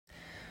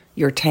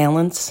Your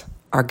talents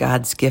are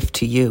God's gift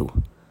to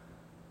you,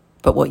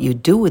 but what you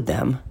do with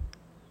them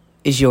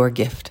is your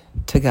gift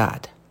to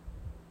God.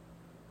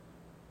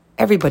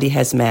 Everybody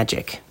has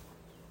magic.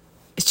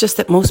 It's just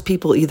that most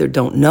people either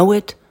don't know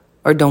it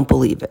or don't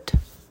believe it.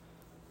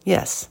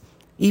 Yes,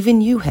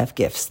 even you have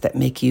gifts that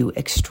make you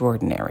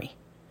extraordinary.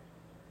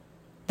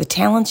 The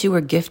talents you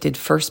are gifted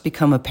first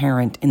become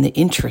apparent in the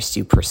interests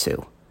you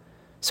pursue.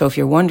 So if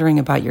you're wondering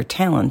about your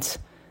talents,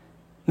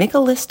 make a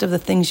list of the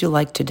things you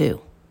like to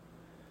do.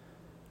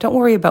 Don't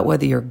worry about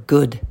whether you're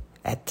good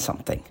at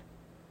something.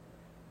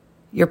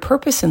 Your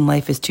purpose in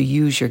life is to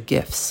use your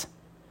gifts,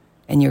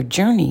 and your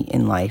journey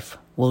in life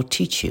will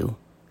teach you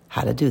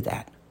how to do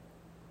that.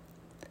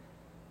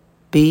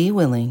 Be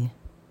willing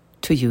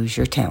to use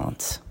your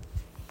talents.